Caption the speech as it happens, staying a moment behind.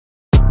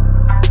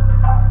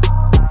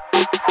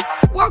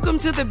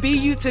to the Be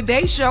You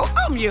Today show.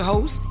 I'm your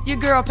host, your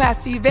girl,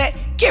 Pastor Yvette.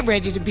 Get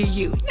ready to be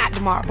you. Not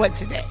tomorrow, but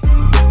today.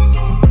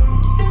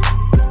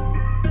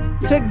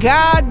 To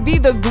God be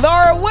the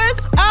glory.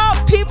 What's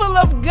up, people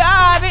of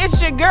God?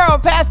 It's your girl,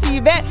 Pastor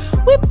Yvette,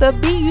 with the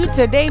Be You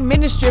Today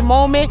ministry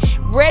moment,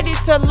 ready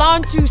to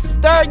launch you,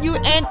 stir you,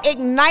 and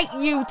ignite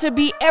you to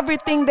be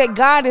everything that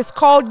God has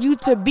called you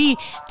to be.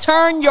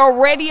 Turn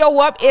your radio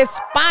up.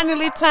 It's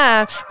finally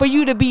time for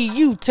you to be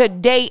you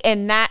today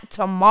and not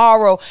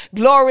tomorrow.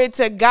 Glory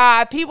to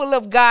God. People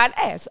of God,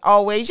 as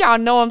always, y'all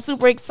know I'm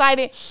super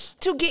excited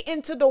to get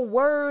into the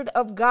Word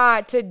of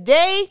God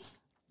today.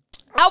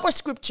 Our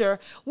scripture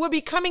will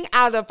be coming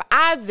out of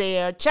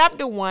Isaiah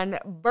chapter 1,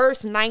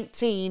 verse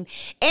 19.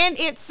 And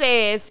it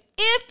says,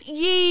 if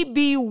ye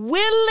be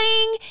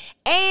willing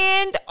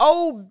and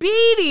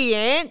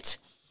obedient,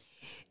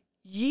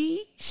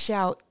 ye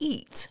shall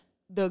eat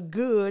the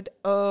good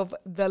of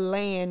the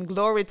land.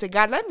 Glory to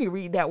God. Let me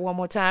read that one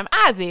more time.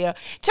 Isaiah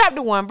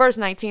chapter 1, verse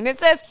 19. It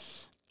says,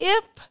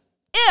 if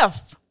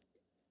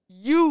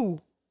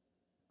you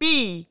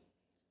be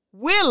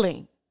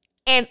willing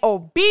and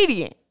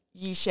obedient,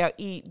 ye shall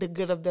eat the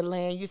good of the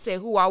land. You say,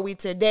 who are we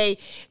today?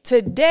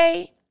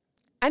 Today,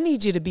 I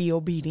need you to be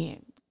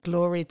obedient.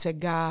 Glory to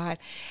God.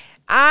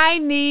 I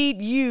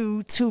need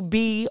you to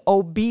be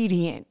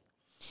obedient.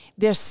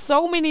 There's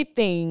so many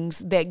things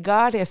that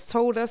God has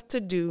told us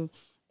to do,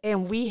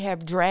 and we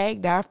have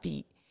dragged our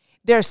feet.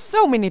 There's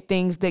so many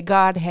things that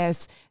God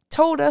has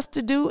told us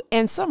to do,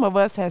 and some of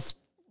us has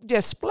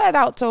just flat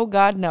out told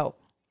God, no.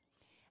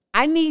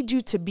 I need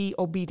you to be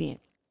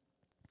obedient.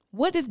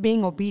 What is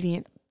being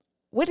obedient?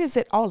 What is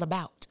it all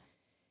about?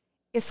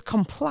 It's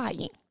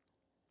complying,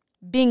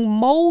 being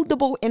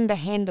moldable in the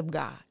hand of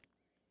God.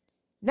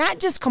 Not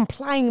just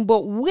complying,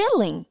 but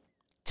willing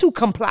to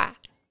comply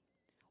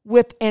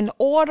with an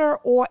order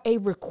or a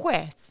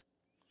request.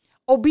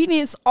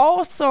 Obedience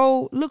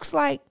also looks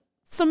like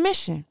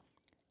submission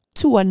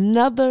to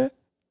another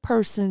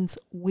person's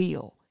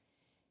will.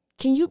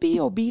 Can you be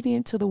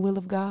obedient to the will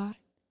of God?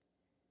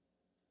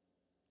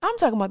 I'm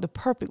talking about the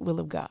perfect will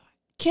of God.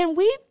 Can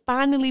we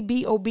finally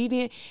be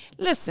obedient?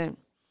 Listen,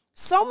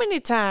 so many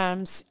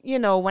times,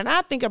 when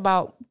I think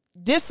about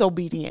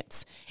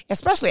disobedience,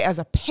 especially as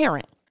a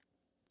parent,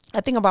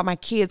 I think about my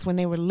kids when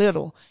they were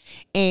little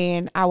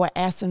and I would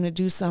ask them to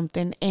do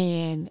something.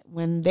 And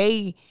when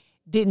they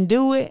didn't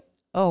do it,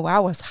 I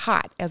was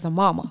hot as a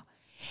mama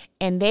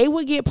and they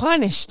would get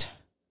punished,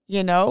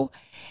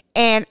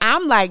 and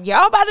I'm like,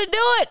 y'all about to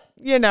do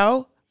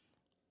it,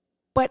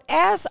 But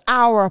as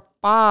our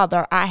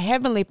Father, our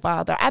Heavenly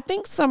Father, I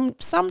think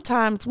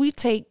sometimes we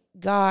take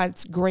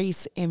God's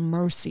grace and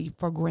mercy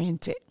for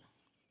granted.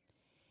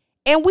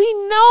 And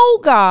we know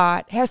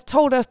God has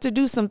told us to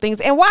do some things.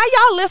 And while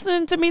y'all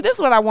listening to me, this is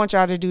what I want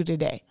y'all to do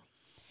today.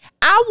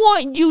 I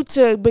want you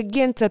to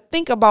begin to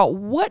think about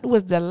what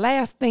was the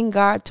last thing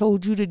God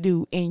told you to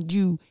do and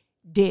you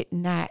did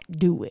not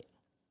do it.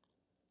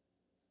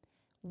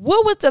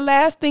 What was the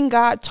last thing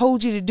God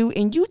told you to do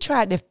and you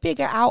tried to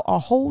figure out a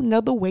whole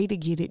nother way to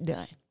get it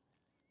done?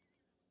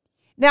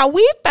 Now,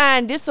 we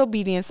find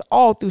disobedience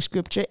all through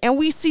scripture and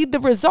we see the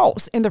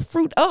results and the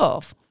fruit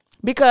of,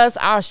 because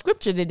our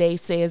scripture today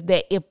says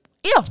that if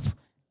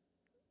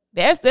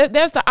there's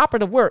the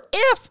operative word,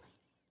 if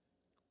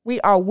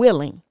we are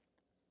willing,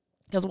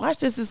 because watch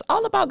this, it's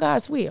all about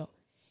God's will,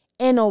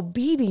 and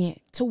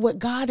obedient to what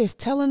God is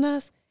telling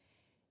us,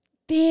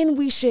 then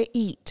we should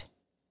eat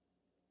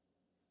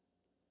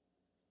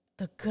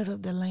the good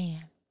of the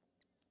land.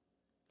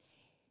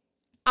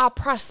 Our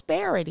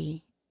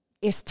prosperity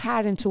is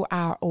tied into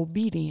our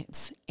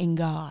obedience in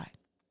God.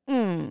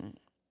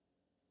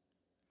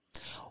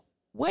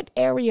 What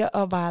area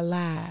of our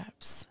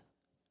lives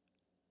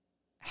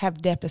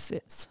have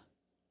deficits?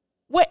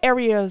 What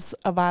areas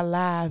of our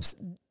lives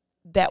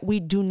that we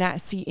do not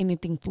see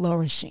anything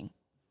flourishing?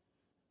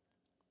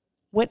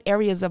 What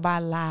areas of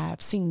our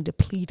lives seem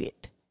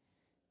depleted,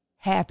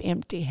 half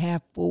empty,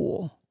 half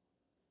full?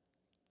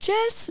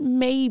 Just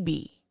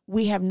maybe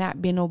we have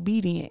not been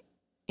obedient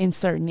in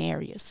certain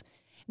areas.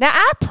 Now,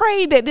 I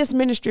pray that this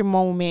ministry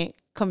moment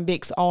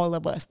convicts all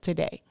of us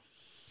today.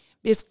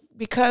 It's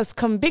because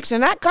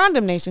conviction, not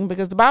condemnation,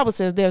 because the Bible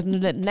says there's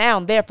now,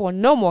 therefore,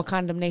 no more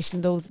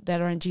condemnation, those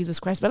that are in Jesus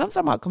Christ. But I'm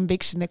talking about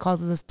conviction that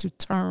causes us to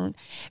turn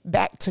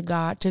back to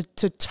God,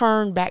 to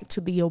turn back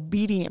to the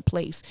obedient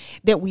place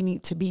that we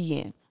need to be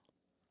in.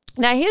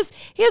 Now,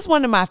 here's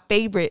one of my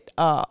favorite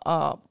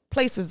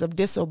places of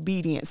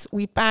disobedience.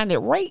 We find it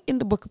right in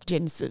the book of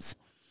Genesis,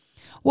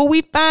 where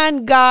we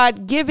find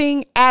God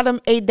giving Adam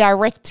a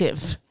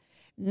directive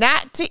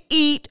not to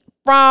eat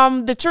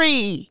from the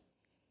tree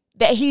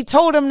that he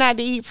told him not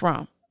to eat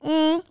from.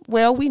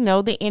 Well, we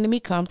know the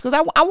enemy comes, because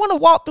I want to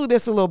walk through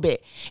this a little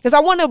bit, because I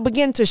want to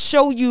begin to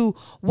show you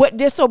what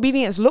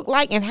disobedience look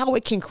like and how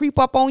it can creep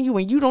up on you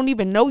and you don't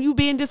even know you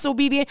being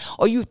disobedient,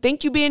 or you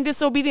think you being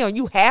disobedient, or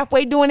you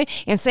halfway doing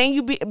it and saying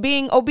you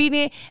being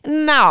obedient.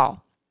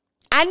 No,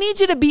 I need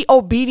you to be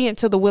obedient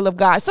to the will of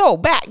God. So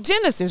back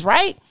Genesis,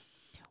 right?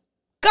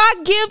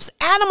 God gives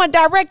Adam a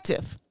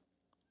directive.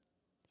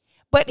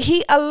 But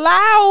he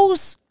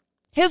allows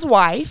his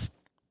wife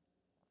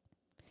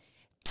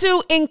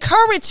to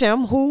encourage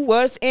him, who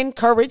was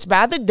encouraged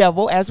by the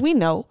devil, as we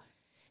know,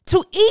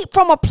 to eat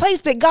from a place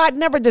that God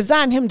never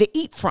designed him to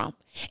eat from.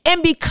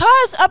 And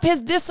because of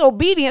his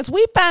disobedience,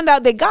 we found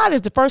out that God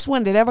is the first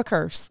one that ever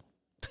cursed.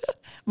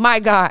 My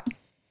God.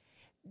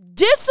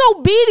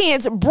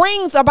 Disobedience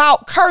brings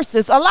about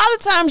curses. A lot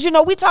of times,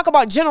 we talk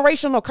about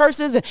generational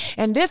curses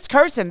and this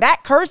curse and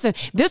that curse and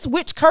this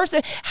witch curse.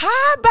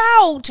 How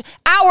about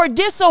our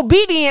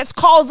disobedience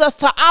cause us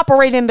to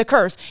operate in the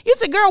curse? You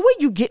say, girl, where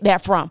you get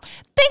that from?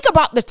 Think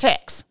about the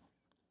text.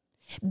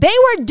 They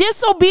were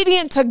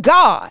disobedient to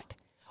God,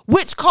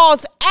 which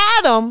caused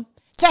Adam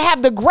to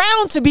have the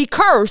ground to be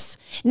cursed.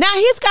 Now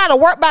he's got to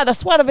work by the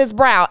sweat of his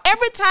brow.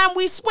 Every time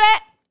we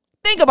sweat,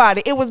 think about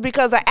it. It was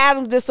because of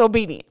Adam's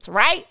disobedience,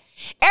 right?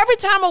 Every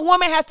time a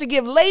woman has to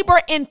give labor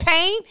in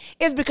pain,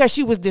 it's because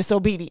she was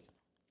disobedient,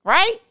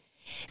 right?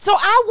 So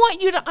I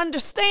want you to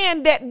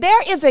understand that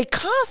there is a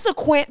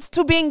consequence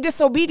to being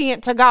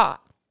disobedient to God.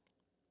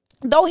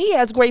 Though he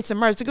has grace and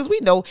mercy, because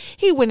we know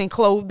he went and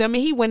clothed them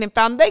and he went and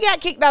found them. They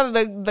got kicked out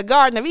of the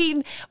Garden of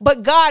Eden,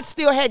 but God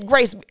still had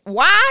grace.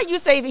 Why? You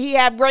say that he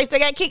had grace, they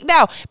got kicked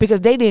out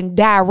because they didn't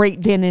die right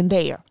then and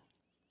there.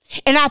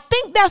 And I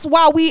think that's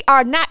why we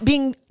are not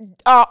being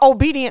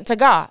obedient to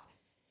God.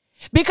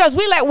 Because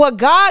we like, well,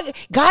 God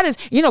is,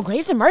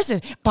 grace and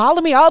mercy,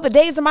 follow me all the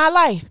days of my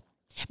life.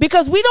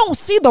 Because we don't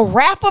see the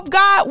wrath of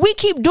God. We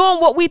keep doing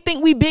what we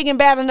think we big and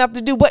bad enough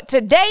to do. But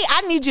today,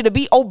 I need you to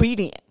be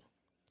obedient.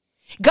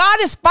 God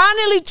is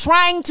finally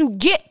trying to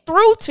get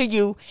through to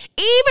you,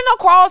 even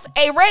across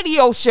a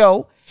radio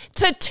show,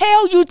 to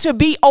tell you to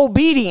be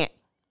obedient.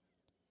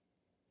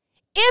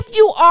 If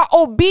you are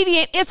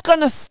obedient, it's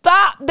going to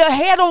stop the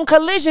head-on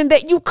collision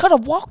that you could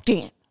have walked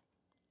in.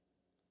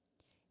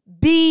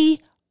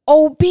 Be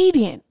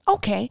obedient.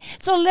 Okay,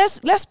 so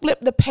let's flip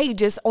the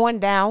pages on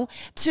down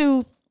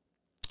to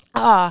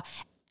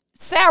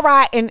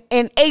Sarai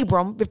and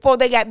Abram before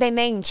they got their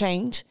name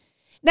changed.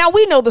 Now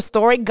we know the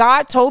story.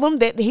 God told them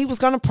that he was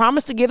going to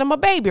promise to get them a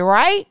baby,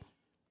 right?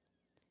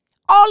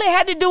 All they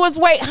had to do is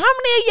wait. How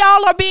many of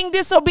y'all are being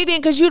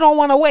disobedient because you don't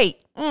want to wait?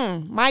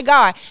 My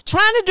God,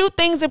 trying to do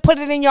things and put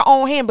it in your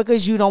own hand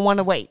because you don't want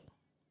to wait.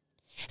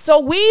 So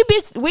we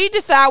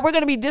decide we're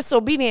going to be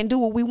disobedient and do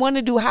what we want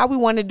to do, how we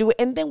want to do it.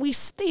 And then we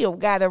still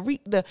got to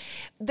reap the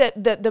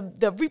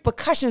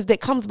repercussions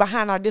that comes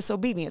behind our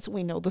disobedience.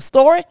 We know the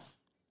story.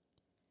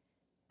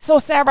 So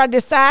Sarah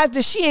decides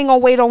that she ain't going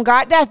to wait on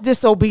God. That's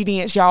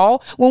disobedience,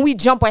 y'all. When we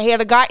jump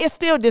ahead of God, it's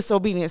still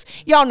disobedience.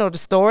 Y'all know the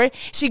story.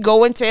 She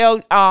go and tell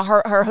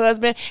her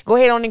husband, go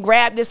ahead on and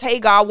grab this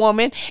Hagar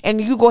woman and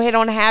you go ahead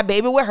on and have a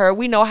baby with her.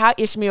 We know how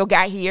Ishmael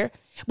got here.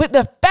 But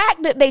the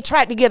fact that they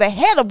tried to get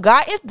ahead of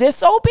God is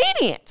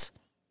disobedience.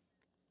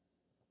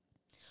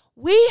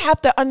 We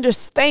have to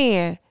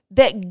understand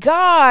that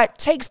God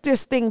takes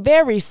this thing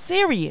very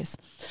serious.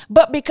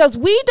 But because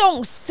we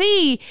don't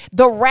see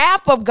the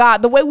wrath of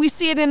God the way we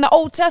see it in the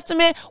Old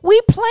Testament, we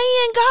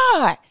playing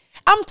God.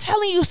 I'm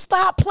telling you,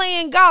 stop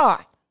playing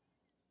God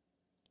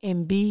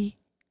and be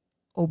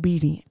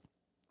obedient.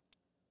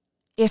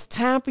 It's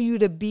time for you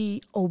to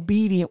be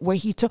obedient where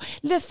he told.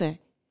 Listen,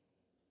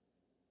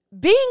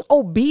 being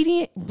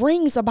obedient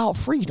brings about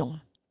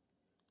freedom.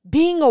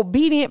 Being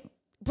obedient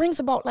brings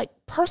about like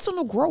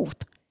personal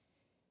growth.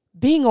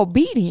 Being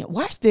obedient,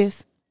 watch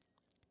this,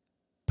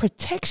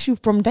 protects you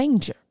from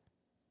danger.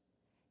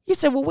 You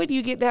say, well, where do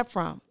you get that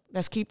from?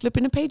 Let's keep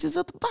flipping the pages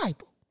of the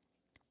Bible.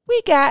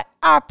 We got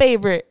our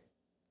favorite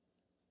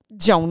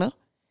Jonah.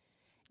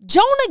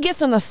 Jonah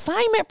gets an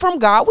assignment from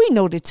God. We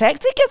know the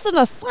text. He gets an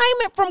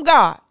assignment from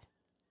God.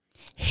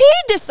 He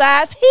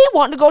decides he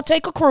wants to go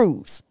take a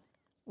cruise,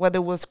 whether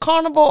it was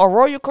Carnival or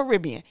Royal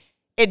Caribbean.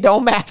 It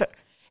don't matter.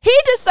 He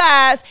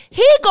decides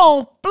he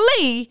gonna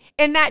flee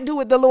and not do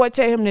what the Lord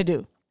tell him to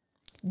do.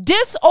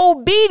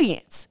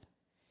 Disobedience.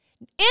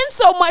 In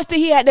so much that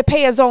he had to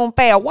pay his own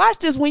fare. Watch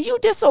this. When you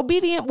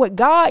disobedient with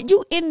God,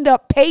 you end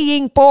up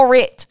paying for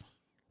it.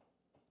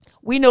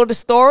 We know the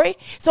story.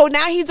 So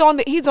now he's on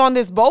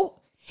this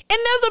boat and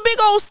there's a big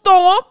old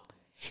storm.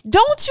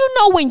 Don't you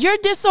know when you're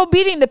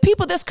disobedient, the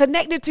people that's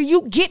connected to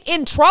you get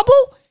in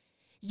trouble?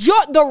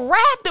 The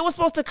wrath that was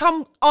supposed to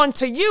come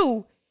onto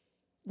you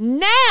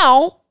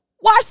now.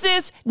 Watch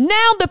this.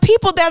 Now the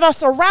people that are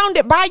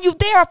surrounded by you,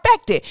 they're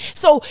affected.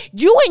 So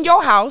you in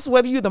your house,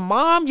 whether you're the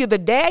mom, you're the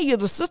dad, you're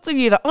the sister,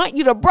 you're the aunt,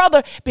 you're the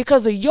brother,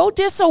 because of your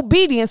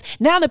disobedience,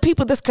 now the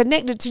people that's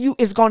connected to you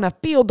is going to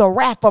feel the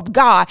wrath of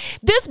God.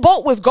 This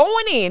boat was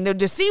going in.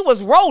 The sea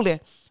was rolling.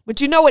 But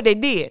you know what they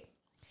did?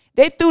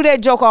 They threw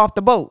that joker off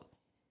the boat.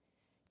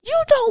 You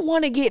don't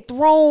want to get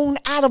thrown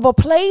out of a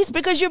place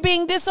because you're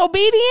being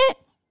disobedient.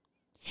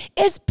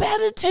 It's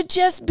better to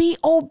just be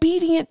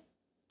obedient.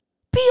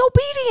 Be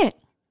obedient.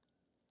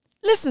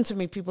 Listen to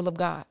me, people of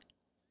God.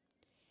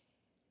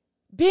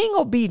 Being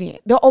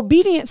obedient, the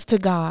obedience to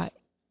God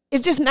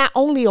is just not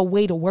only a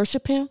way to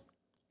worship him,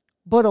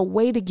 but a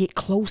way to get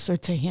closer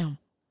to him.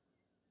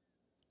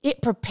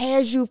 It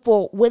prepares you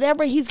for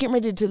whatever he's getting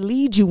ready to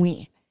lead you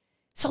in.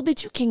 so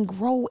that you can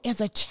grow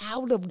as a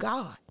child of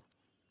God.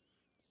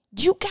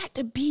 You got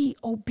to be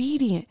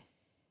obedient.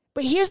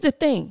 But here's the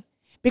thing,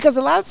 because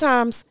a lot of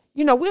times,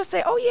 we'll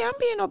say, oh yeah, I'm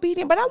being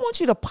obedient, but I want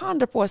you to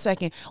ponder for a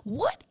second.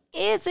 What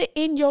is it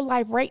in your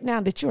life right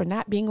now that you're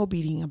not being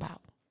obedient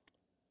about?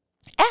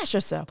 Ask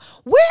yourself,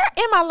 where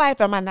in my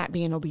life am I not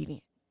being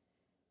obedient?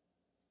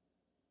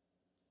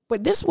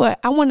 But this what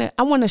I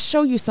want to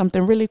show you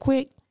something really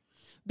quick,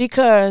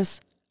 because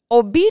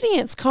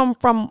obedience comes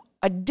from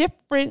a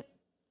different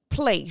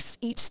place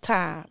each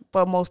time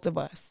for most of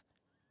us.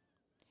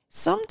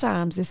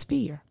 Sometimes it's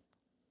fear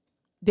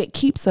that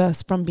keeps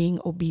us from being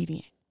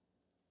obedient.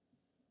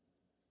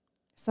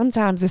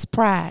 Sometimes it's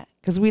pride,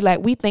 because we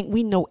think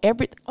we know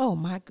everything. Oh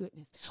my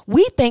goodness.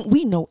 We think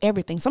we know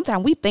everything.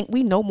 Sometimes we think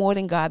we know more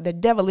than God. The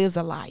devil is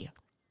a liar.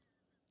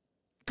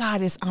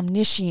 God is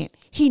omniscient.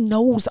 He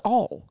knows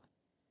all.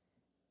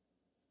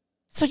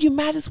 So you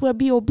might as well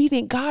be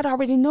obedient. God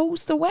already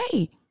knows the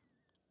way.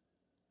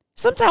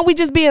 Sometimes we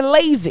just being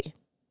lazy.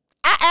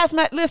 I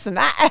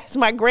asked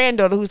my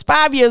granddaughter, who's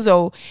 5 years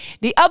old,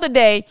 the other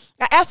day,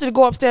 I asked her to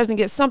go upstairs and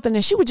get something,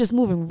 and she was just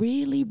moving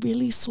really,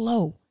 really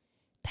slow.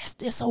 That's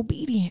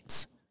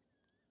disobedience.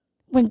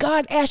 When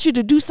God asks you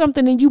to do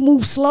something and you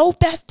move slow,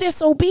 that's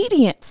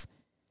disobedience.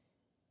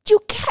 You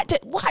got to,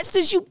 watch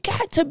this, you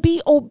got to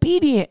be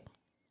obedient.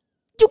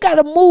 You got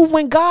to move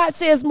when God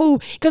says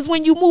move, because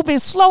when you moving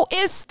slow,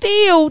 it's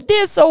still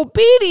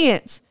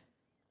disobedience.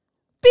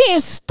 Being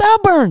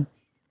stubborn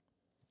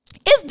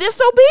is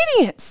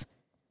disobedience.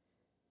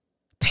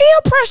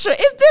 Peer pressure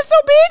is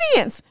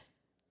disobedience.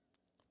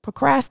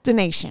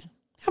 Procrastination.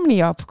 How many of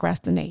y'all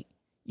procrastinate?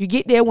 You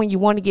get there when you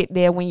want to get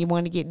there, when you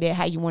want to get there,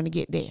 how you want to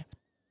get there.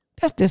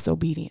 That's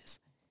disobedience.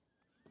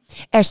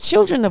 As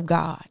children of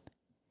God,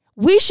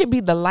 we should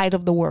be the light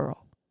of the world.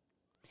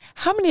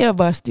 How many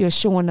of us still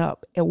showing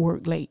up at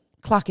work late,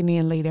 clocking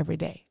in late every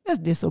day? That's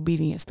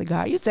disobedience to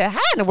God. You say, how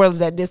in the world is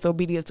that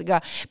disobedience to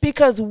God?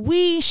 Because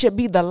we should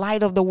be the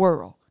light of the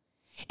world.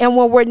 And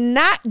when we're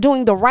not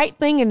doing the right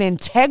thing and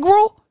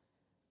integral,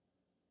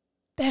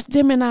 that's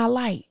dimming our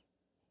light.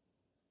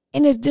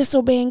 And it's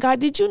disobeying God.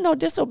 Did you know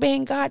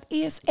disobeying God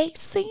is a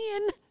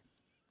sin?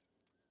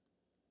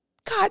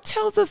 God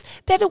tells us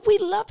that if we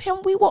love him,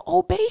 we will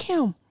obey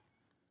him.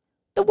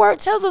 The word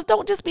tells us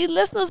don't just be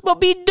listeners,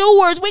 but be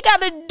doers. We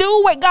got to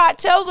do what God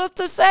tells us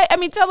to say.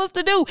 Tell us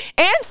to do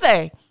and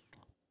say.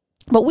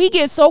 But we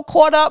get so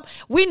caught up.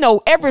 We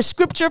know every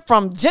scripture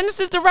from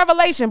Genesis to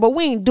Revelation, but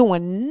we ain't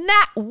doing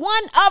not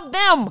one of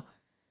them.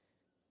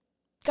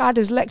 God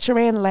is lecture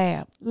and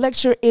lab.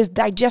 Lecture is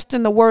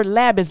digesting the word.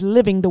 Lab is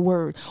living the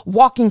word,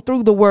 walking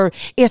through the word.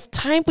 It's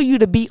time for you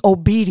to be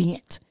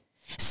obedient.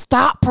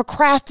 Stop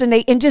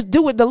procrastinating and just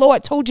do what the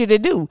Lord told you to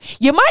do.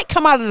 You might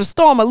come out of the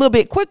storm a little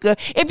bit quicker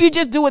if you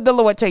just do what the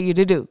Lord tell you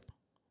to do.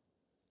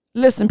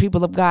 Listen,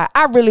 people of God,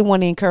 I really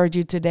want to encourage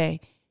you today.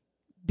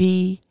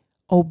 Be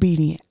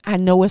obedient. I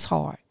know it's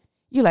hard.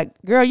 You're like,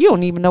 girl, you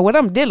don't even know what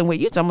I'm dealing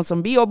with. You're talking about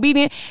some be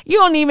obedient.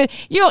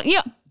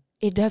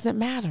 It doesn't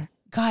matter.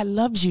 God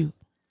loves you.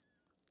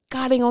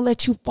 God ain't gonna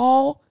let you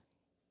fall.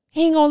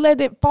 He ain't gonna let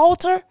it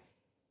falter.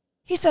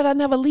 He said, I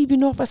never leave you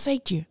nor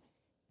forsake you.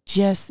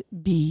 Just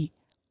be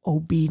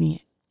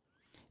obedient.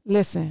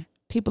 Listen,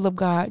 people of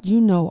God,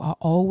 I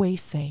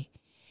always say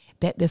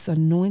that this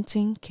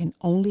anointing can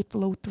only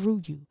flow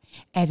through you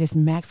at its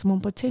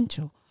maximum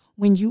potential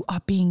when you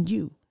are being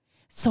you.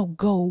 So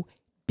go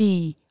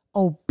be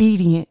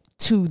obedient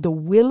to the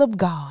will of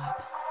God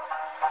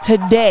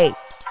today,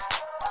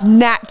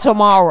 not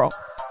tomorrow.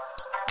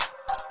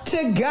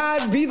 To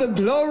God be the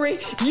glory.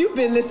 You've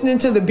been listening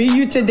to the Be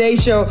You Today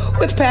show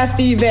with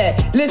Pastor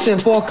Yvette. Listen,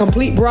 for a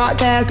complete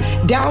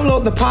broadcast,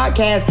 download the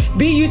podcast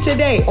Be You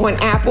Today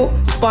on Apple,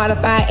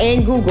 Spotify,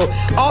 and Google.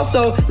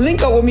 Also,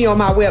 link up with me on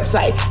my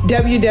website,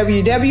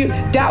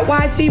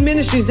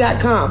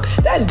 www.ycministries.com.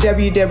 That's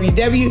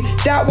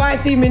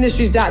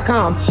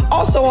www.ycministries.com.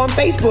 Also on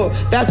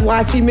Facebook, that's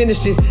YC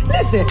Ministries.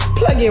 Listen,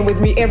 plug in with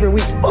me every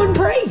week on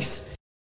Praise.